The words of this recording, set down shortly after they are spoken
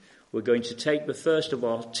We're going to take the first of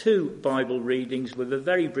our two Bible readings with a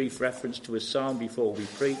very brief reference to a psalm before we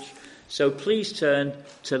preach. So please turn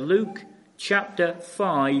to Luke chapter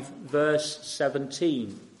 5, verse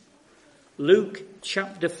 17. Luke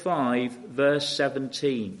chapter 5, verse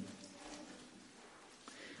 17.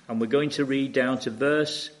 And we're going to read down to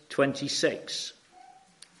verse 26.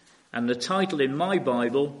 And the title in my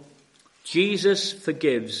Bible, Jesus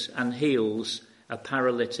Forgives and Heals a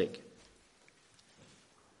Paralytic.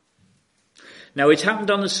 Now it happened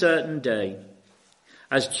on a certain day,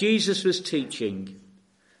 as Jesus was teaching,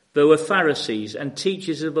 there were Pharisees and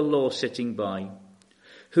teachers of the law sitting by,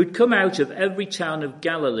 who'd come out of every town of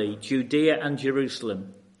Galilee, Judea and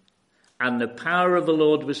Jerusalem, and the power of the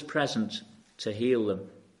Lord was present to heal them.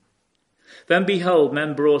 Then behold,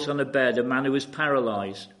 men brought on a bed a man who was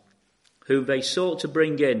paralyzed, whom they sought to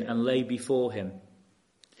bring in and lay before him.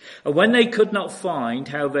 And when they could not find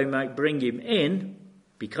how they might bring him in,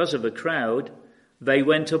 because of a crowd, they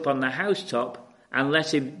went up on the housetop and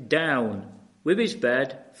let him down with his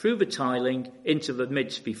bed through the tiling into the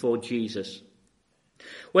midst before Jesus.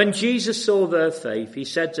 When Jesus saw their faith, he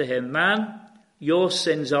said to him, "Man, your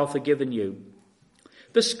sins are forgiven you."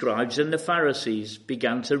 The scribes and the Pharisees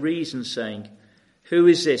began to reason, saying, "Who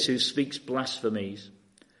is this who speaks blasphemies?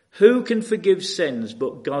 Who can forgive sins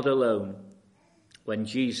but God alone?" When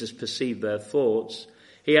Jesus perceived their thoughts,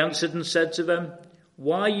 he answered and said to them,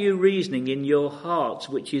 "Why are you reasoning in your hearts,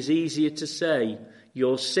 which is easier to say,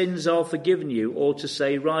 'Your sins are forgiven you,' or to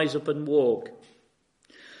say, 'Rise up and walk'?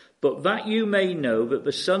 But that you may know that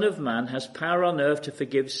the Son of Man has power on earth to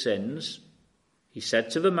forgive sins," he said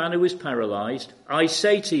to the man who was paralyzed, "I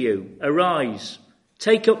say to you, arise,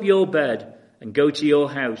 take up your bed and go to your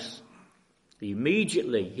house."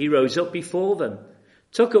 Immediately he rose up before them,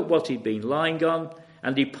 took up what he'd been lying on,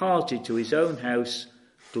 and departed to his own house,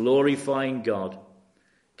 glorifying God.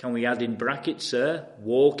 Can we add in brackets, sir,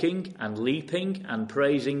 walking and leaping and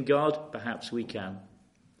praising God? Perhaps we can.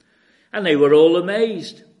 And they were all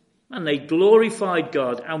amazed, and they glorified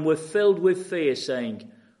God and were filled with fear, saying,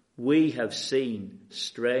 "We have seen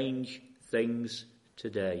strange things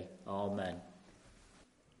today." Amen.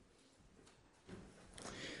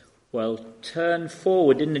 Well, turn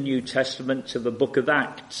forward in the New Testament to the book of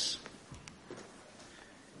Acts,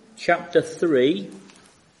 chapter 3,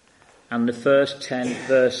 and the first 10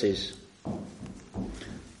 verses.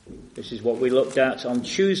 This is what we looked at on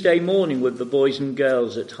Tuesday morning with the boys and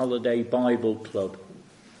girls at Holiday Bible Club.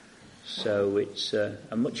 So it's a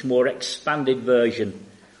much more expanded version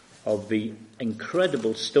of the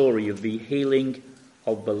incredible story of the healing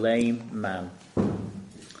of the lame man.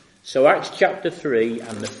 So Acts chapter 3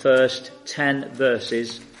 and the first 10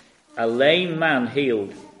 verses, a lame man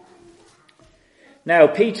healed. Now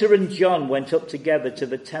Peter and John went up together to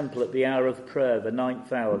the temple at the hour of prayer, the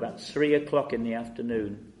 9th hour, that's 3:00 in the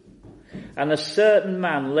afternoon. And a certain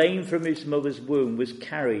man, lame from his mother's womb, was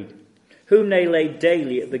carried, whom they laid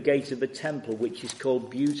daily at the gate of the temple, which is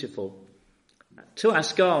called Beautiful, to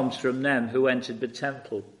ask alms from them who entered the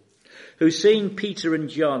temple, who, seeing Peter and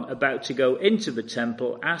John about to go into the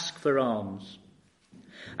temple, asked for alms.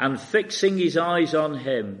 And fixing his eyes on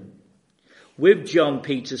him, with John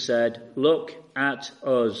Peter said, "Look at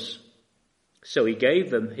us." So he gave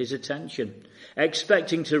them his attention,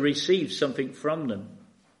 expecting to receive something from them.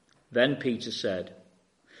 Then Peter said,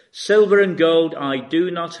 "Silver and gold I do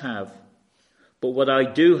not have, but what I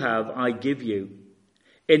do have I give you.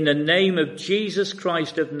 In the name of Jesus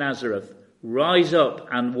Christ of Nazareth, rise up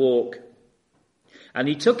and walk." And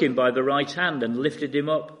he took him by the right hand and lifted him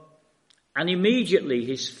up. And immediately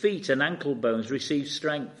his feet and ankle bones received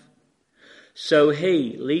strength. So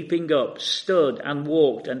he, leaping up, stood and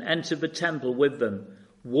walked and entered the temple with them,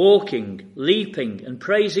 walking, leaping and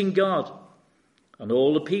praising God. And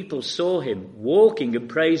all the people saw him walking and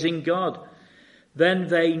praising God. Then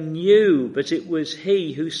they knew that it was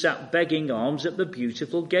he who sat begging alms at the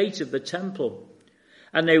Beautiful gate of the temple.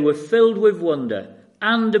 And they were filled with wonder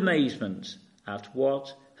and amazement at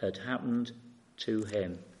what had happened to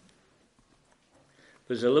him.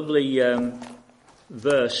 There's a lovely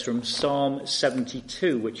verse from Psalm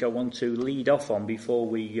 72, which I want to lead off on before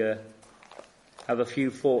we have a few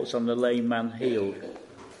thoughts on the lame man healed.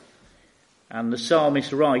 And the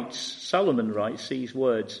psalmist writes, Solomon writes these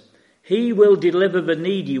words, "He will deliver the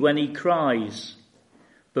needy when he cries,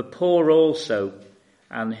 the poor also,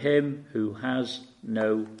 and him who has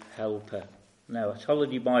no helper." Now, at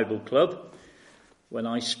Holiday Bible Club, when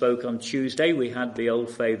I spoke on Tuesday, we had the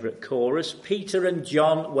old favourite chorus, Peter and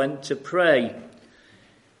John went to pray.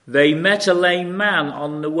 They met a lame man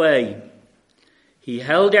on the way. He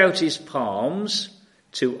held out his palms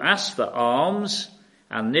to ask for alms,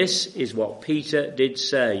 And this is what Peter did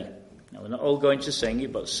say. Now, we're not all going to sing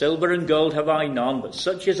it, but silver and gold have I none, but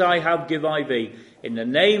such as I have give I thee. In the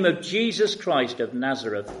name of Jesus Christ of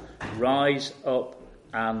Nazareth, rise up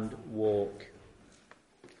and walk.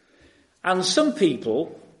 And some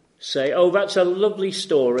people say, oh, that's a lovely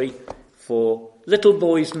story for little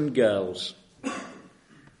boys and girls.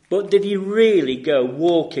 But did he really go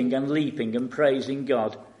walking and leaping and praising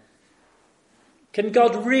God? Can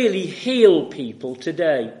God really heal people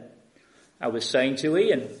today? I was saying to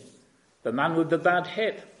Ian, the man with the bad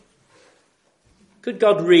hip. Could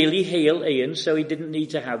God really heal Ian so he didn't need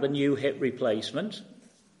to have a new hip replacement?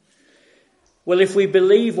 Well, if we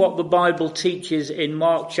believe what the Bible teaches in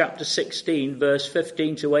Mark chapter 16, verse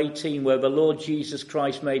 15 to 18, where the Lord Jesus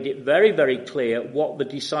Christ made it very, very clear what the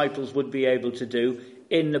disciples would be able to do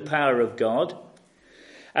in the power of God,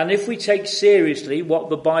 and if we take seriously what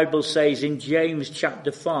the Bible says in James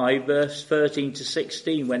chapter 5, verse 13 to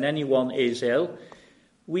 16, when anyone is ill,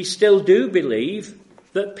 we still do believe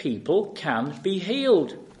that people can be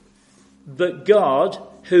healed. But God,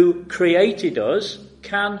 who created us,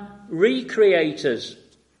 can recreate us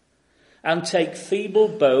and take feeble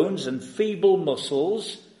bones and feeble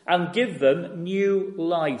muscles and give them new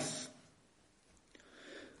life.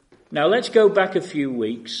 Now let's go back a few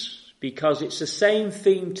weeks, because it's the same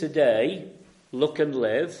theme today, look and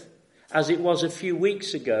live, as it was a few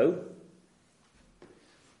weeks ago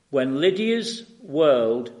when Lydia's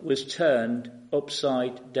world was turned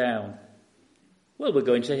upside down. Well, we're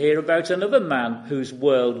going to hear about another man whose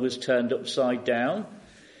world was turned upside down.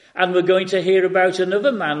 And we're going to hear about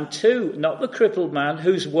another man too, not the crippled man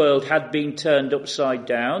whose world had been turned upside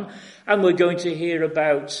down. And we're going to hear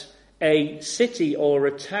about a city or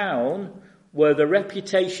a town where the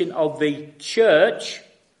reputation of the church,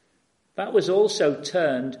 that was also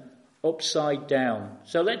turned upside down.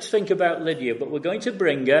 So let's think about Lydia, but we're going to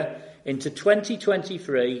bring her into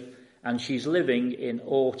 2023, and she's living in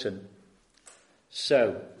Orton.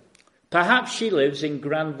 So, perhaps she lives in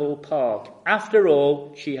Granville Park. After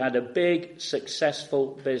all, she had a big,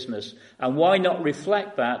 successful business. And why not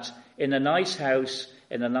reflect that in a nice house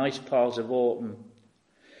in a nice part of Orton?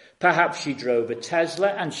 Perhaps she drove a Tesla,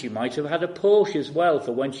 and she might have had a Porsche as well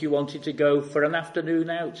for when she wanted to go for an afternoon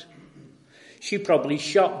out. She probably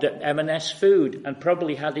shopped at M&S Food and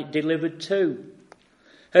probably had it delivered too.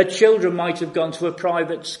 Her children might have gone to a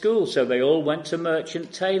private school, so they all went to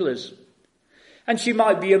Merchant Taylors. And she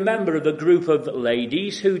might be a member of a group of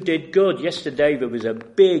ladies who did good. Yesterday there was a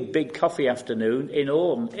big coffee afternoon in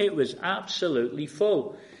Orton. It was absolutely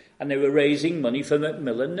full. And they were raising money for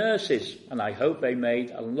Macmillan nurses. And I hope they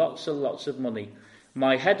made lots and lots of money.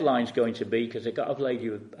 My headline's going to be, because I got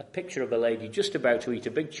a picture of a lady just about to eat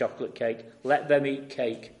a big chocolate cake, let them eat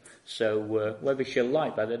cake. So whether she'll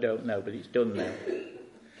like that, I don't know, but it's done now.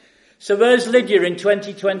 So there's Lydia in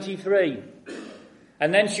 2023.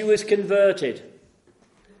 And then she was converted.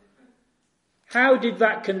 How did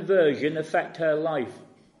that conversion affect her life?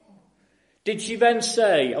 Did she then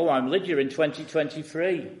say, oh, I'm Lydia in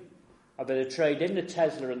 2023. I better trade in the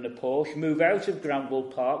Tesla and the Porsche, move out of Granville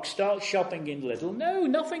Park, start shopping in Lidl? No,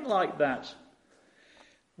 nothing like that.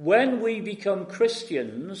 When we become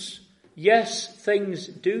Christians, yes, things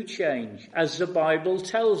do change, as the Bible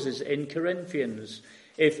tells us in Corinthians.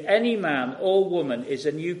 If any man or woman is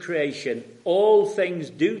a new creation, all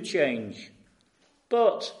things do change.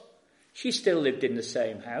 But she still lived in the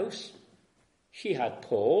same house. She had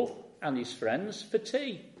Paul and his friends for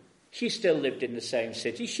tea. She still lived in the same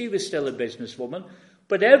city. She was still a businesswoman.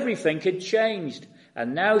 But everything had changed.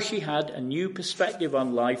 And now she had a new perspective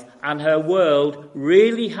on life. And her world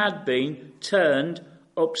really had been turned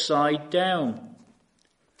upside down.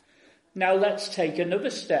 Now let's take another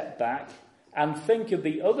step back and think of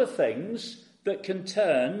the other things that can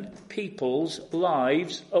turn people's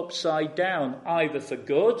lives upside down, either for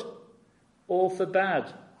good or for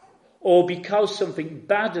bad, or because something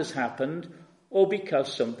bad has happened, or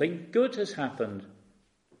because something good has happened.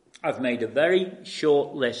 I've made a very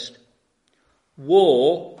short list.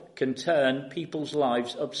 War can turn people's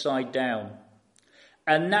lives upside down.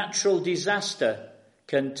 A natural disaster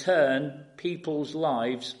can turn people's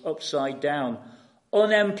lives upside down.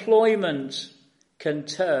 Unemployment can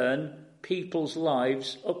turn people's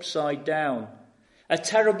lives upside down. A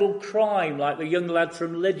terrible crime like the young lad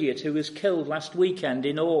from Lydiate who was killed last weekend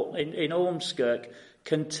in Ormskirk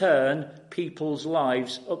can turn people's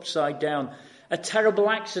lives upside down. A terrible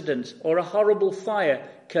accident or a horrible fire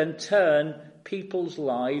can turn people's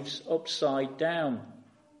lives upside down.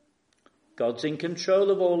 God's in control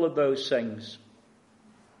of all of those things.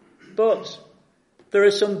 But there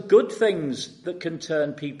are some good things that can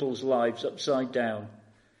turn people's lives upside down.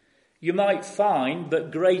 You might find that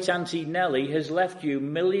great Auntie Nellie has left you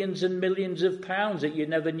millions and millions of pounds that you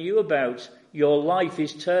never knew about. Your life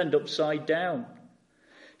is turned upside down.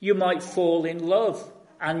 You might fall in love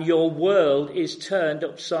and your world is turned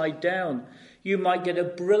upside down. You might get a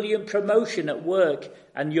brilliant promotion at work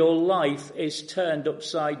and your life is turned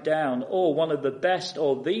upside down. Or one of the best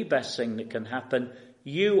or the best thing that can happen,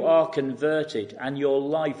 you are converted and your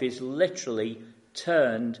life is literally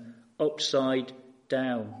turned upside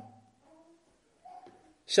down.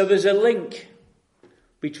 So there's a link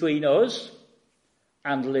between us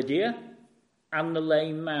and Lydia and the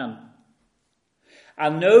lame man.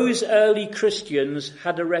 And those early Christians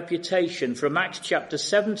had a reputation. From Acts chapter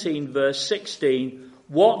 17 verse 16,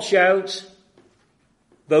 watch out,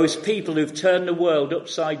 those people who've turned the world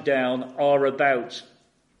upside down are about.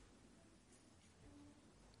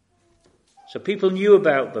 So people knew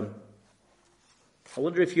about them. I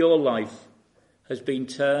wonder if your life has been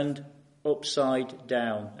turned upside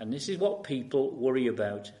down. And this is what people worry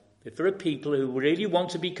about. If there are people who really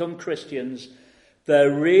want to become Christians,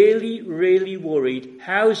 they're really, really worried.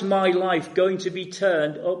 How's my life going to be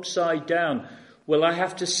turned upside down? Will I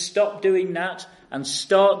have to stop doing that and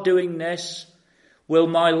start doing this? Will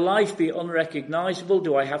my life be unrecognizable?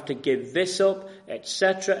 Do I have to give this up?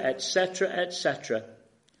 Etc., etc., etc.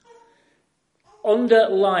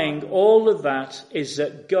 Underlying all of that is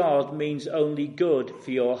that God means only good for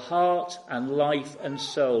your heart and life and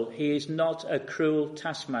soul. He is not a cruel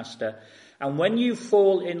taskmaster. And when you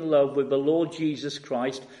fall in love with the Lord Jesus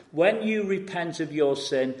Christ, when you repent of your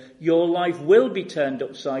sin, your life will be turned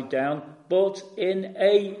upside down, but in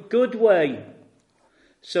a good way.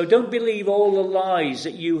 So don't believe all the lies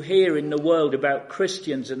that you hear in the world about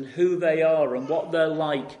Christians and who they are and what they're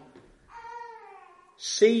like.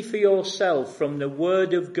 See for yourself from the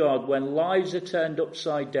Word of God, when lives are turned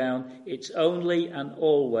upside down, it's only and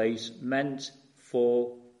always meant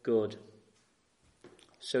for good.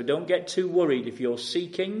 So don't get too worried if you're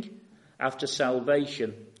seeking after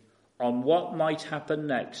salvation on what might happen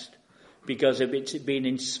next. Because if it's been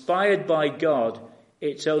inspired by God,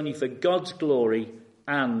 it's only for God's glory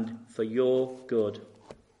and for your good.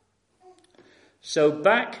 So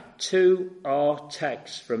back to our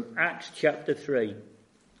text from Acts chapter 3.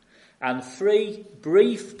 And 3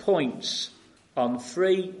 brief points on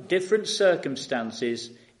 3 different circumstances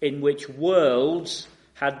in which worlds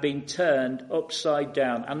had been turned upside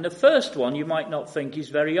down. And the first one you might not think is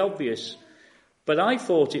very obvious, but I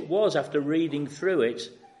thought it was after reading through it.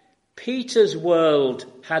 Peter's world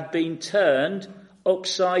had been turned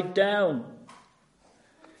upside down.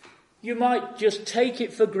 You might just take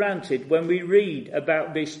it for granted when we read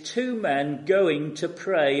about these 2 men going to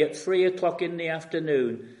pray at 3 o'clock in the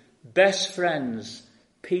afternoon. Best friends,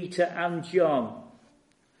 Peter and John.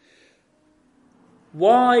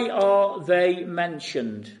 Why are they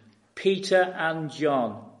mentioned, Peter and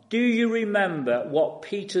John? Do you remember what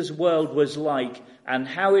Peter's world was like and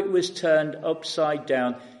how it was turned upside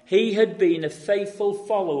down? He had been a faithful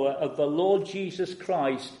follower of the Lord Jesus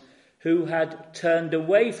Christ, who had turned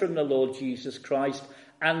away from the Lord Jesus Christ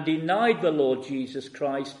and denied the Lord Jesus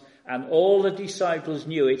Christ, and all the disciples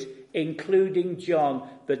knew it, including John,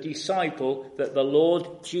 the disciple that the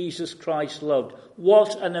Lord Jesus Christ loved.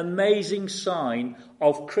 What an amazing sign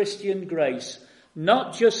of Christian grace.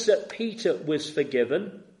 Not just that Peter was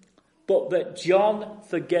forgiven, but that John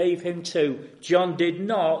forgave him too. John did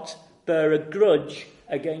not bear a grudge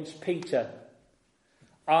against Peter.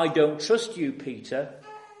 I don't trust you, Peter.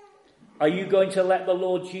 Are you going to let the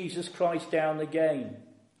Lord Jesus Christ down again?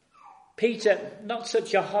 Peter, not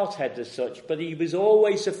such a hothead as such, but he was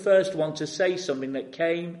always the first one to say something that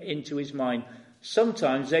came into his mind.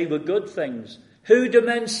 Sometimes they were good things. Who do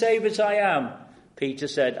men say that I am? Peter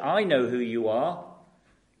said, I know who you are.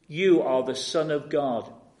 You are the Son of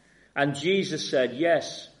God. And Jesus said,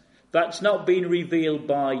 yes, that's not been revealed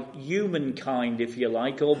by humankind, if you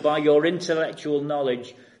like, or by your intellectual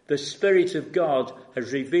knowledge. The Spirit of God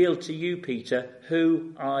has revealed to you, Peter,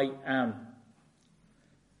 who I am.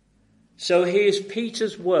 So here's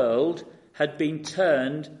Peter's world had been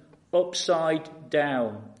turned upside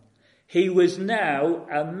down. He was now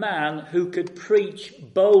a man who could preach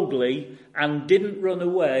boldly and didn't run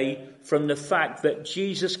away from the fact that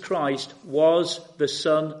Jesus Christ was the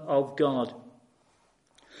Son of God.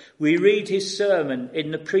 We read his sermon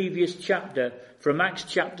in the previous chapter from Acts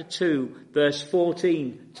chapter 2, verse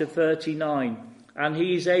 14 to 39, and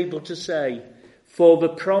he is able to say, for the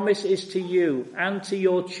promise is to you and to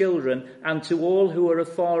your children and to all who are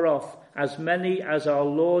afar off, as many as our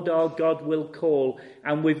Lord our God will call.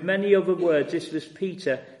 And with many other words, this was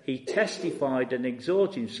Peter, he testified and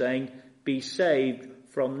exhorted, saying, be saved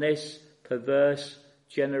from this perverse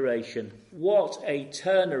generation. What a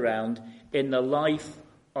turnaround in the life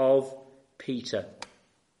of Peter.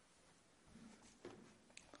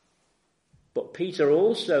 But Peter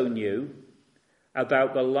also knew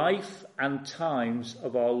about the life and times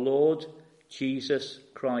of our Lord Jesus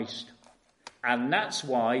Christ. And that's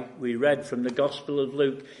why we read from the Gospel of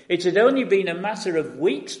Luke. It had only been a matter of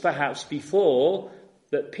weeks perhaps before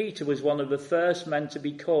that Peter was one of the first men to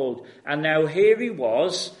be called. And now here he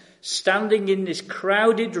was, standing in this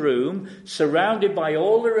crowded room, surrounded by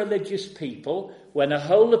all the religious people, when a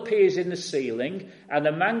hole appears in the ceiling and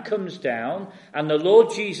a man comes down and the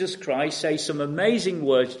Lord Jesus Christ says some amazing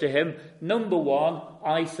words to him. Number one,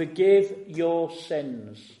 I forgive your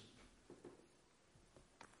sins.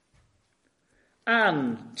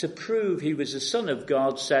 And to prove he was the Son of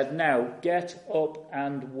God, said, now get up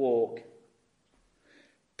and walk.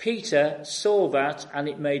 Peter saw that and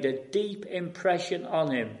it made a deep impression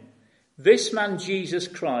on him. This man, Jesus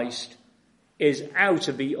Christ, is out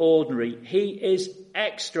of the ordinary. He is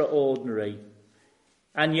extraordinary.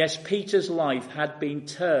 And yes, Peter's life had been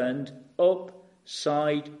turned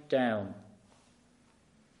upside down.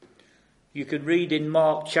 You could read in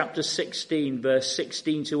Mark chapter 16, verse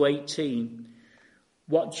 16 to 18,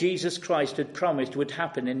 what Jesus Christ had promised would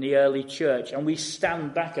happen in the early church. And we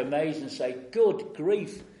stand back amazed and say, good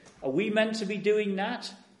grief, are we meant to be doing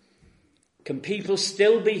that? Can people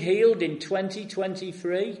still be healed in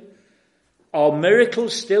 2023? Are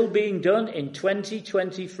miracles still being done in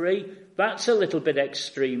 2023? That's a little bit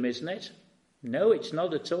extreme, isn't it? No, it's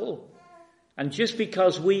not at all. And just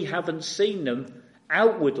because we haven't seen them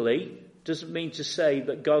outwardly doesn't mean to say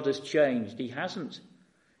that God has changed. He hasn't.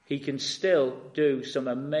 He can still do some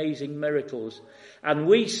amazing miracles. And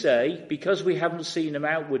we say, because we haven't seen them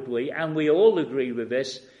outwardly, and we all agree with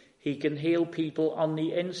this, he can heal people on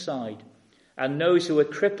the inside. And those who are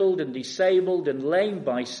crippled and disabled and lame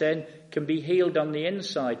by sin can be healed on the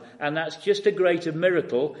inside. And that's just a greater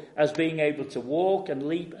miracle as being able to walk and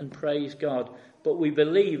leap and praise God. But we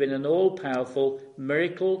believe in an all-powerful,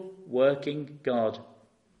 miracle-working God.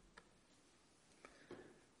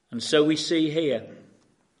 And so we see here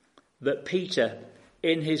that Peter,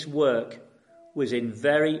 in his work, was in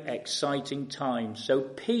very exciting times. So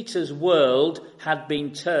Peter's world had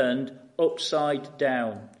been turned upside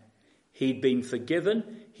down. He'd been forgiven,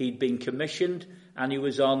 he'd been commissioned, and he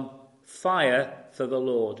was on fire for the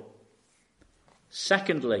Lord.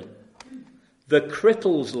 Secondly, the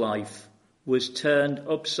cripple's life was turned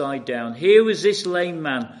upside down. Here was this lame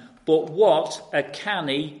man, but what a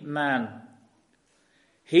canny man.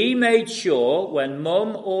 He made sure when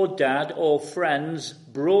mum or dad or friends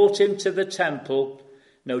brought him to the temple,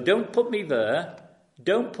 no, don't put me there,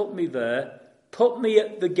 put me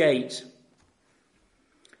at the gate.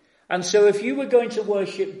 And so if you were going to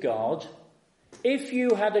worship God, if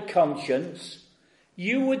you had a conscience,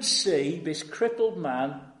 you would see this crippled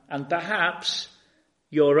man, and perhaps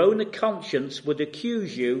your own conscience would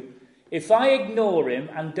accuse you, if I ignore him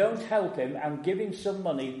and don't help him and give him some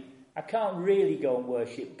money, I can't really go and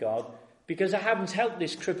worship God because I haven't helped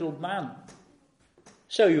this crippled man.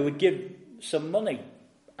 So you would give some money,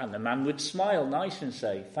 and the man would smile nice and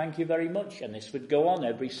say, thank you very much, and this would go on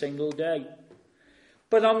every single day.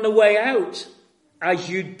 But on the way out, as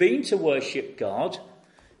you'd been to worship God,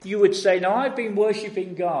 you would say, no, I've been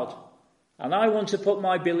worshipping God, and I want to put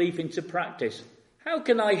my belief into practice. How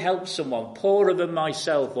can I help someone poorer than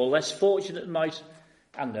myself or less fortunate than myself?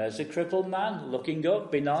 And there's a crippled man looking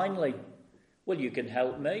up benignly. Well, you can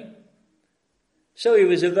help me. So he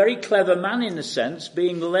was a very clever man in a sense,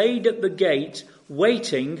 being laid at the gate,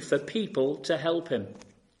 waiting for people to help him.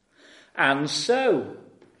 And so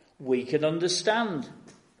we can understand,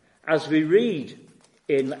 as we read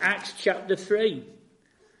in Acts chapter 3,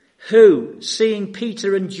 who, seeing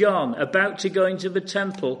Peter and John about to go into the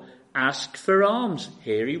temple, asked for alms.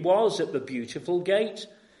 Here he was at the beautiful gate.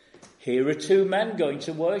 Here are two men going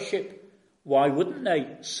to worship. Why wouldn't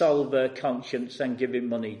they solve their conscience and give him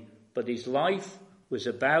money? But his life was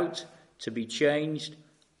about to be changed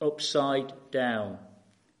upside down.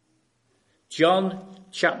 John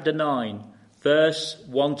chapter 9, verse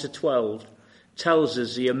 1 to 12, tells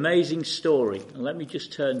us the amazing story. And let me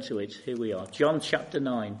just turn to it. Here we are. John chapter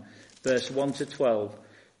 9, verse 1 to 12,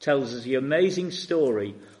 tells us the amazing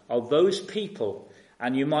story of those people.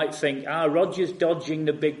 And you might think, Roger's dodging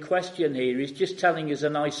the big question here. He's just telling us a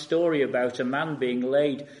nice story about a man being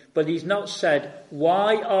laid. But he's not said,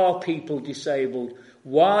 why are people disabled?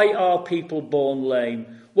 Why are people born lame?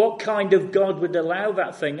 What kind of God would allow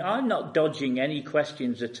that thing? I'm not dodging any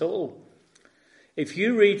questions at all. If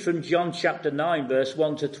you read from John chapter 9, verse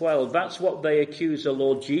 1 to 12, that's what they accuse the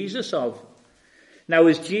Lord Jesus of. Now,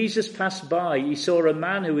 as Jesus passed by, he saw a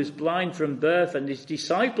man who was blind from birth, and his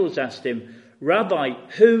disciples asked him, "Rabbi,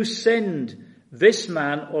 who sinned, this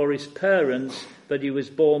man or his parents, that he was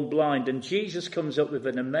born blind?" And Jesus comes up with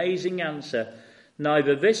an amazing answer.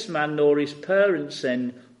 "Neither this man nor his parents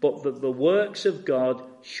sinned, but that the works of God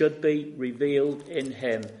should be revealed in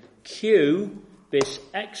him." Cue this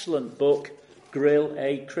excellent book, Grill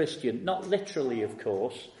a Christian. Not literally, of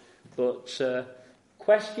course, but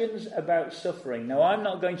questions about suffering. Now, I'm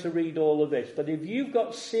not going to read all of this, but if you've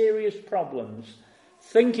got serious problems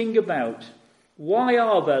thinking about why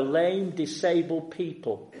are there lame, disabled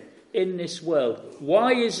people in this world?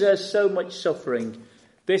 Why is there so much suffering?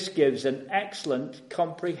 This gives an excellent,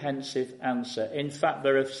 comprehensive answer. In fact,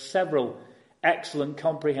 there are several excellent,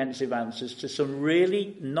 comprehensive answers to some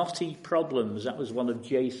really knotty problems. That was one of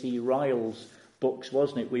J.C. Ryle's books,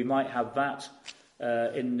 wasn't it? We might have that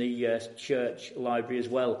in the church library as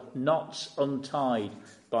well. Knots Untied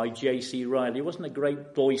by J.C. Ryle. He wasn't a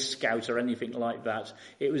great Boy Scout or anything like that.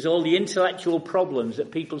 It was all the intellectual problems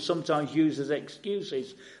that people sometimes use as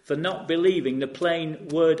excuses for not believing the plain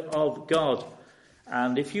word of God.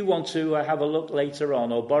 And if you want to have a look later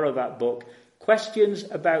on or borrow that book, Questions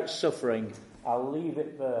About Suffering, I'll leave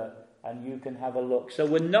it there and you can have a look. So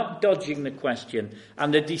we're not dodging the question.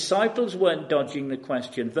 And the disciples weren't dodging the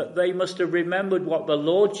question, but they must have remembered what the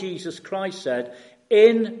Lord Jesus Christ said.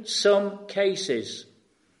 In some cases,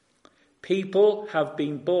 people have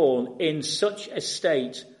been born in such a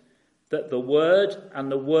state that the word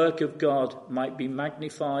and the work of God might be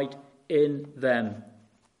magnified in them.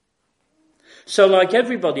 So like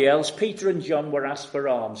everybody else, Peter and John were asked for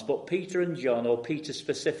alms, but Peter and John, or Peter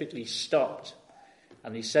specifically, stopped.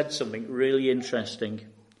 And he said something really interesting.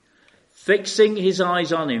 Fixing his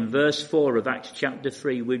eyes on him, verse 4 of Acts chapter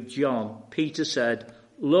 3 with John, Peter said,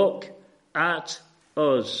 "Look at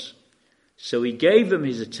us." So he gave them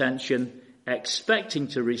his attention, expecting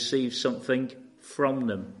to receive something from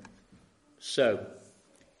them. So,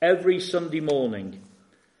 every Sunday morning,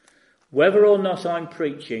 whether or not I'm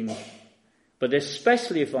preaching, but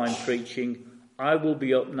especially if I'm preaching, I will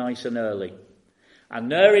be up nice and early. And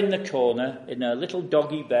there in the corner, in her little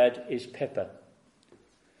doggy bed, is Pippa.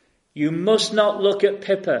 You must not look at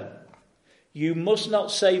Pippa. You must not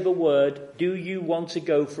say the word, "Do you want to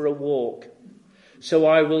go for a walk?" So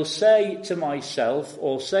I will say to myself,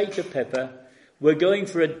 or say to Pippa, "We're going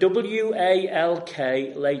for a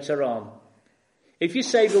WALK later on." If you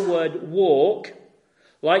say the word walk,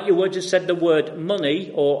 like you would have said the word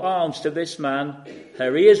money or alms to this man,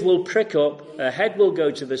 her ears will prick up, her head will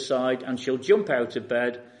go to the side, and she'll jump out of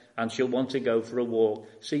bed and she'll want to go for a walk.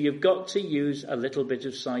 So you've got to use a little bit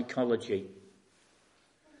of psychology.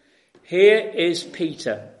 Here is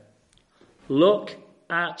Peter. Look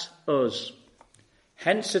at us.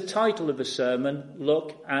 Hence the title of the sermon,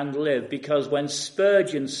 Look and Live, because when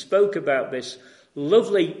Spurgeon spoke about this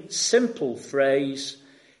lovely, simple phrase,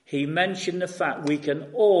 he mentioned the fact we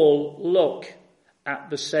can all look at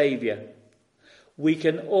the Saviour. We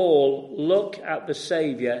can all look at the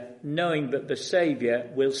Saviour knowing that the Saviour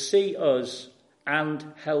will see us and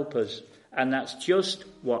help us. And that's just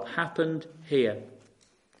what happened here.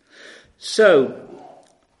 So,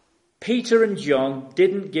 Peter and John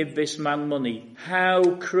didn't give this man money. How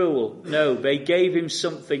cruel. No, they gave him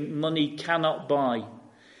something money cannot buy.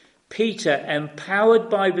 Peter, empowered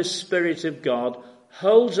by the Spirit of God,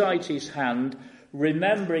 holds out his hand,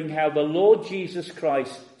 remembering how the Lord Jesus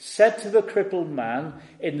Christ said to the crippled man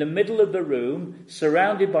in the middle of the room,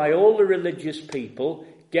 surrounded by all the religious people,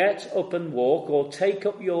 "Get up and walk," or "Take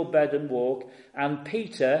up your bed and walk." And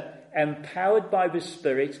Peter, empowered by the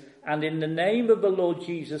Spirit, and in the name of the Lord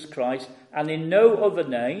Jesus Christ, and in no other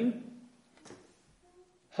name,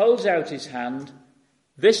 holds out his hand.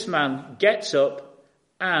 This man gets up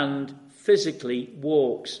and physically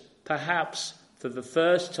walks, perhaps for the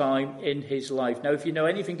first time in his life. Now, if you know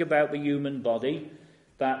anything about the human body,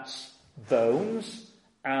 that's bones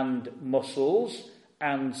and muscles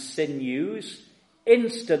and sinews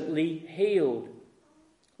instantly healed.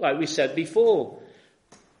 Like we said before,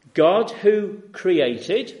 God who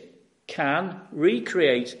created can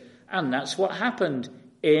recreate, and that's what happened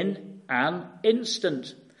in an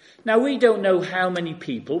instant. Now, we don't know how many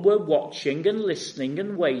people were watching and listening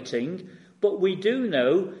and waiting, but we do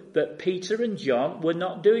know that Peter and John were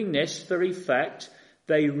not doing this for effect.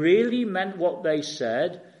 They really meant what they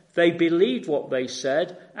said. They believed what they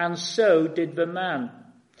said, and so did the man.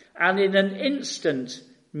 And in an instant,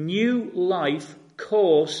 new life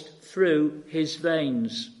coursed through his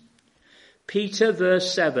veins. Peter,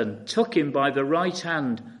 verse 7, took him by the right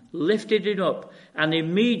hand, lifted him up, and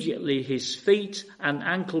immediately his feet and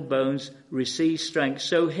ankle bones received strength.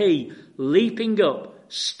 So he, leaping up,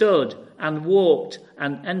 stood and walked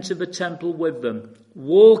and entered the temple with them,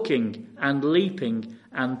 walking and leaping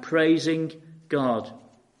and praising God.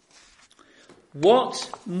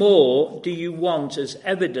 What more do you want as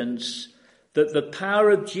evidence that the power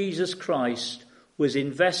of Jesus Christ was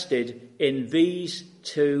invested in these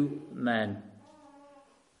two men?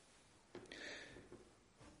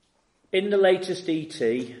 In the latest ET,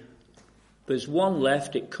 there's one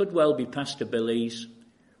left. It could well be Pastor Billy's.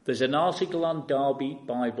 There's an article on Derby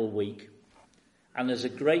Bible Week, and there's a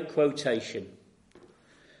great quotation.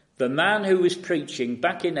 The man who was preaching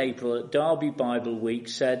back in April at Derby Bible Week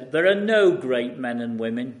said, "There are no great men and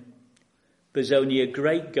women. There's only a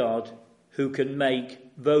great God who can make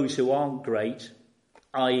those who aren't great,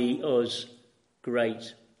 i.e. us,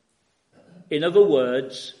 great." In other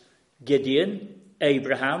words, Gideon,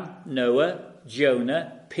 Abraham, Noah,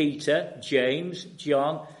 Jonah, Peter, James,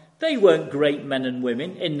 John, they weren't great men and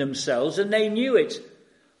women in themselves, and they knew it.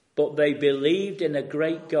 But they believed in a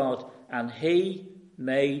great God, and he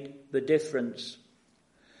made the difference.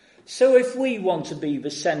 So if we want to be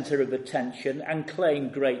the centre of attention and claim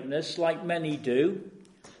greatness, like many do,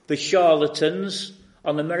 the charlatans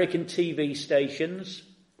on American TV stations,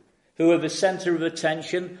 who are the centre of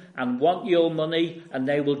attention and want your money and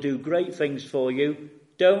they will do great things for you,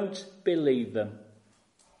 don't believe them.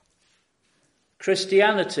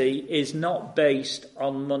 Christianity is not based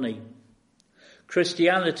on money.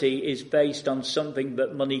 Christianity is based on something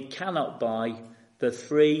that money cannot buy, the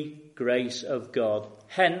free grace of God.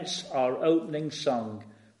 Hence our opening song,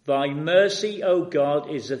 "Thy mercy, O God,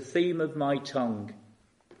 is the theme of my tongue."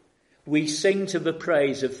 We sing to the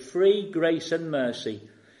praise of free grace and mercy,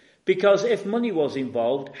 because if money was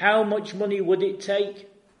involved, how much money would it take?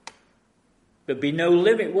 There'd be no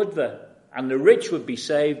limit, would there? And the rich would be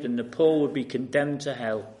saved and the poor would be condemned to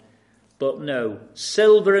hell. But no,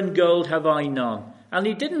 silver and gold have I none. And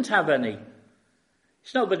he didn't have any.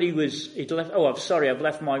 It's not that I've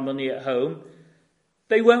left my money at home.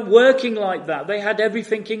 They weren't working like that. They had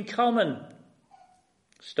everything in common.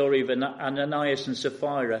 Story of Ananias and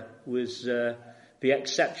Sapphira was the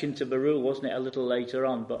exception to the rule, wasn't it, a little later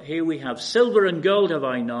on? But here we have, silver and gold have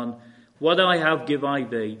I none. What I have give I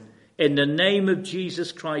thee. In the name of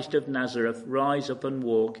Jesus Christ of Nazareth, rise up and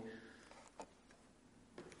walk.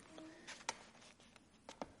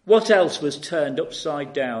 What else was turned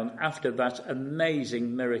upside down after that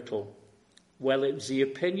amazing miracle? Well, it was the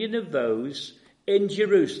opinion of those in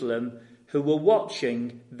Jerusalem who were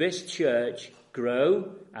watching this church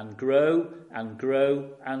grow and grow and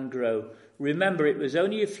grow and grow. Remember, it was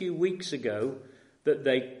only a few weeks ago that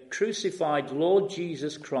they crucified Lord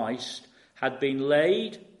Jesus Christ, had been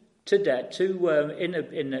laid to death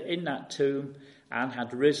in that tomb, and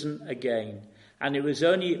had risen again. And it was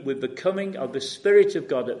only with the coming of the Spirit of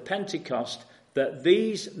God at Pentecost that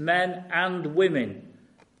these men and women,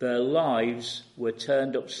 their lives were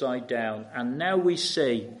turned upside down. And now we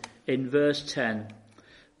see in verse 10,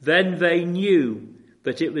 "Then they knew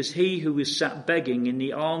that it was he who was sat begging in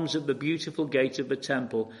the arms of the beautiful gate of the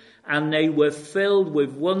temple, and they were filled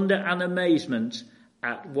with wonder and amazement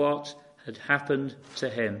at what had happened to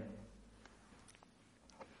him."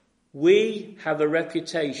 We have a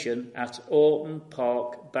reputation at Orton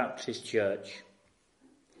Park Baptist Church.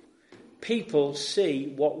 People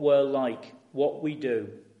see what we're like, what we do.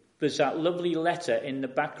 There's that lovely letter in the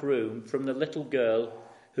back room from the little girl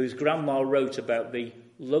whose grandma wrote about the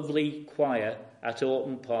lovely choir at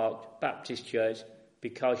Orton Park Baptist Church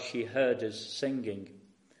because she heard us singing.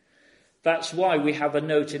 That's why we have a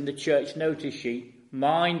note in the church notice sheet,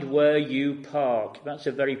 "Mind where you park." That's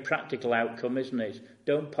a very practical outcome, isn't it?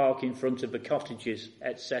 Don't park in front of the cottages,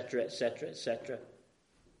 etc., etc., etc.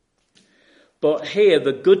 But here,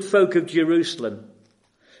 the good folk of Jerusalem,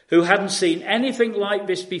 who hadn't seen anything like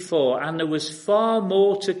this before, and there was far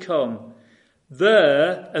more to come,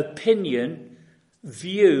 their opinion,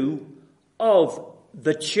 view of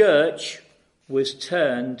the church was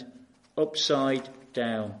turned upside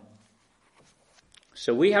down.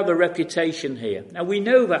 So we have a reputation here. Now we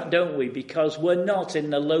know that, don't we? Because we're not in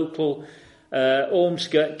the local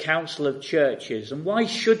Ormskirk Council of Churches. And why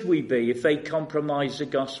should we be if they compromise the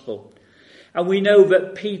gospel? And we know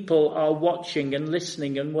that people are watching and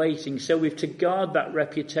listening and waiting. So we've to guard that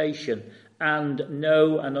reputation and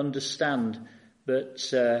know and understand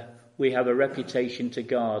that we have a reputation to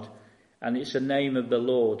guard. And it's the name of the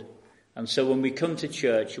Lord. And so when we come to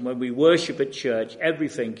church and when we worship at church,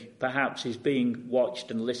 everything perhaps is being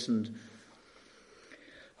watched and listened.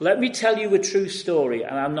 Let me tell you a true story,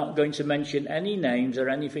 and I'm not going to mention any names or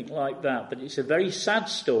anything like that, but it's a very sad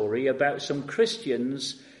story about some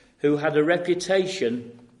Christians who had a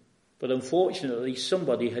reputation, but unfortunately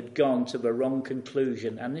somebody had gone to the wrong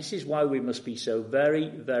conclusion, and this is why we must be so very,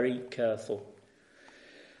 very careful.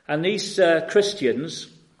 And these Christians,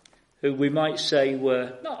 who we might say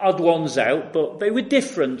were not odd ones out, but they were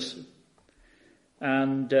different.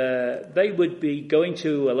 And they would be going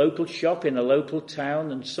to a local shop in a local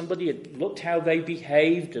town, and somebody had looked how they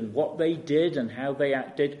behaved and what they did and how they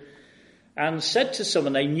acted, and said to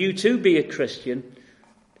someone they knew to be a Christian,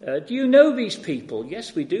 do you know these people?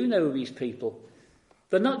 Yes, we do know these people.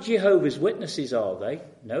 They're not Jehovah's Witnesses, are they?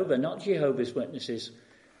 No, they're not Jehovah's Witnesses.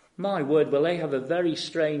 My word, well, they have a very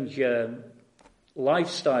strange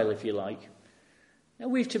lifestyle, if you like. Now,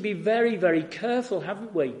 we have to be very, very careful,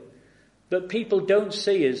 haven't we? That people don't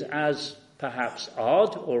see us as perhaps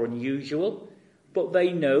odd or unusual, but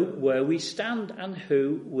they know where we stand and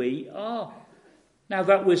who we are. Now,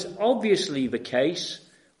 that was obviously the case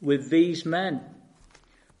with these men.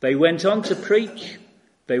 They went on to preach.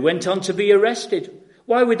 They went on to be arrested.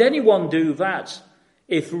 Why would anyone do that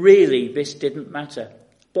if really this didn't matter?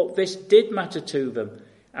 But this did matter to them.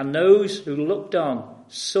 And those who looked on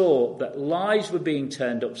saw that lives were being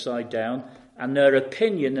turned upside down, and their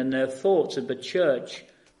opinion and their thoughts of the church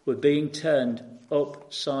were being turned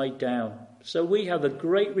upside down. So we have a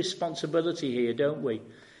great responsibility here, don't we?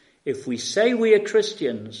 If we say we are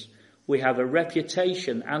Christians, we have a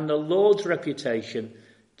reputation, and the Lord's reputation,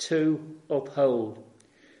 to uphold.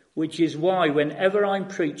 Which is why whenever I'm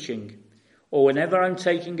preaching, or whenever I'm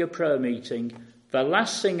taking a prayer meeting, the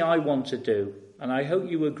last thing I want to do, and I hope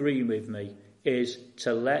you agree with me, is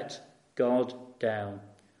to let God down.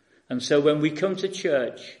 And so when we come to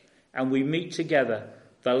church and we meet together,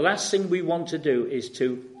 the last thing we want to do is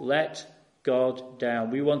to let God down.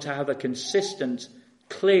 We want to have a consistent,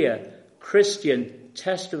 clear Christian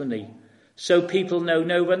testimony so people know,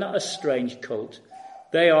 no, we're not a strange cult.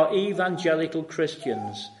 They are evangelical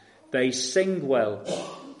Christians. They sing well.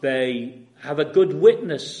 They have a good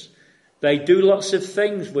witness. They do lots of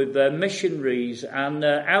things with their missionaries and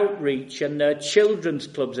their outreach and their children's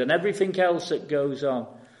clubs and everything else that goes on.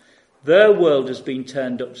 Their world has been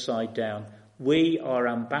turned upside down. We are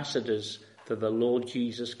ambassadors for the Lord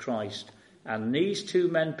Jesus Christ. And these two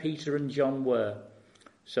men, Peter and John, were.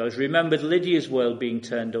 So as remembered Lydia's world being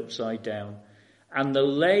turned upside down and the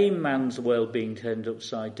lame man's world being turned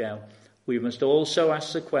upside down, we must also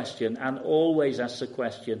ask the question, and always ask the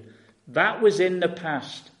question, that was in the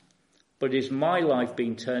past, but is my life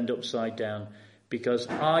being turned upside down? Because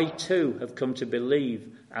I too have come to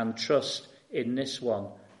believe and trust in this one,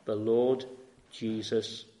 the Lord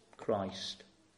Jesus Christ.